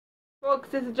Folks,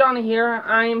 this is Johnny here.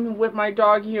 I'm with my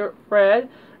dog here, Fred.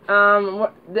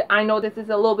 I know this is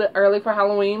a little bit early for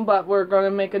Halloween, but we're going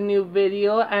to make a new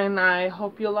video, and I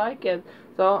hope you like it.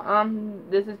 So,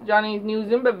 this is Johnny's new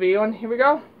Zumba video, and here we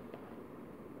go.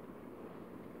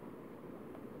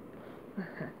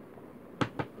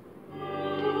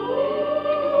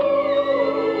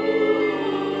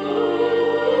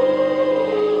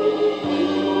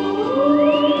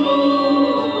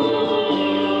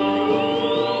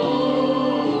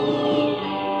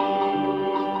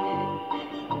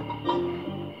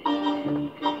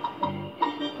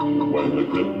 When the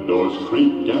crypt doors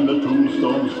creak and the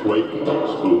tombstones quake,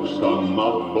 spooks come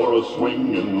out for a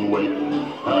swing and wake.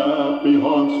 Happy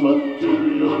haunts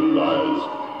materialize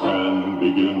and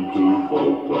begin to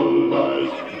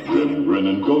vocalize.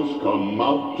 Grinning ghosts come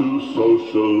out to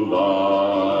socialize.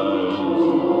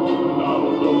 Now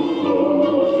don't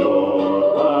close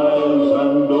your eyes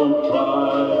and don't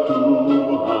try to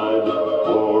hide,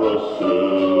 for a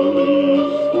silly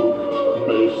spook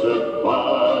may sit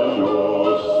by your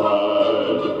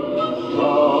side,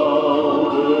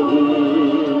 shrouded in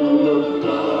the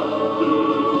damp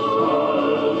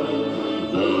disguise.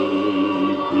 They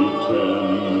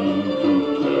pretend to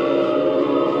terrorize.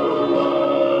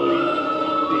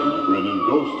 Grinning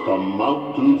ghosts come out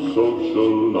to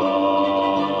socialize.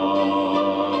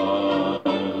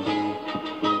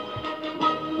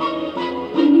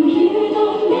 When you hear the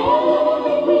bell of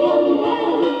every real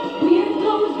bell, weird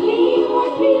ghosts gleam or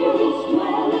spirits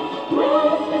dwell.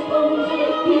 Restless bones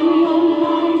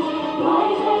materialize,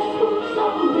 rise as spooks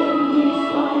on every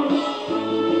side.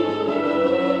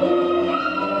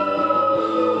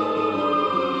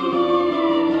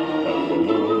 And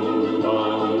the moon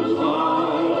climbs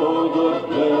high o'er the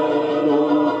dead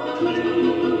oak tree.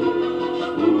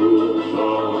 Spooks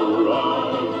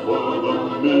arrive for the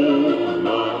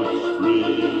midnight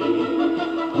spree.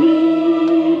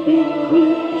 Creepy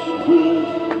creeps with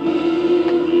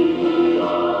eerie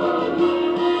eyes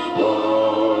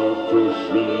start to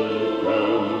shriek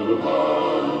and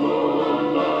harmonize.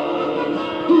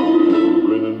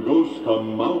 Grinning ghosts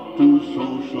come out to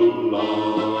socialize.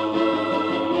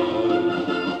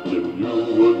 If you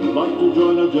would like to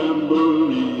join a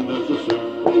jamboree, there's a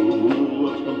simple rule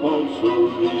that's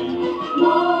compulsory.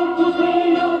 Mortals pay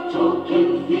a token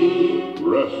fee.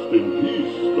 Rest in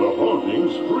peace, the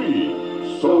haunting's free.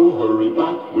 So hurry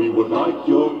back, we would like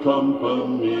your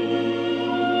company.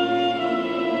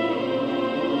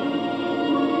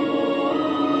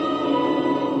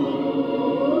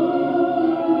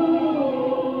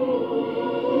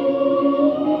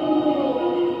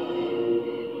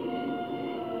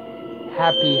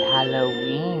 Happy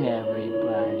Halloween,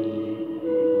 everybody.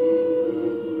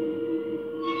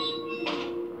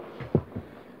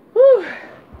 Whew.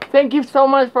 Thank you so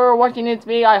much for watching this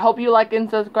video. I hope you like and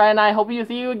subscribe, and I hope you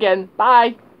see you again.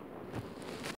 Bye.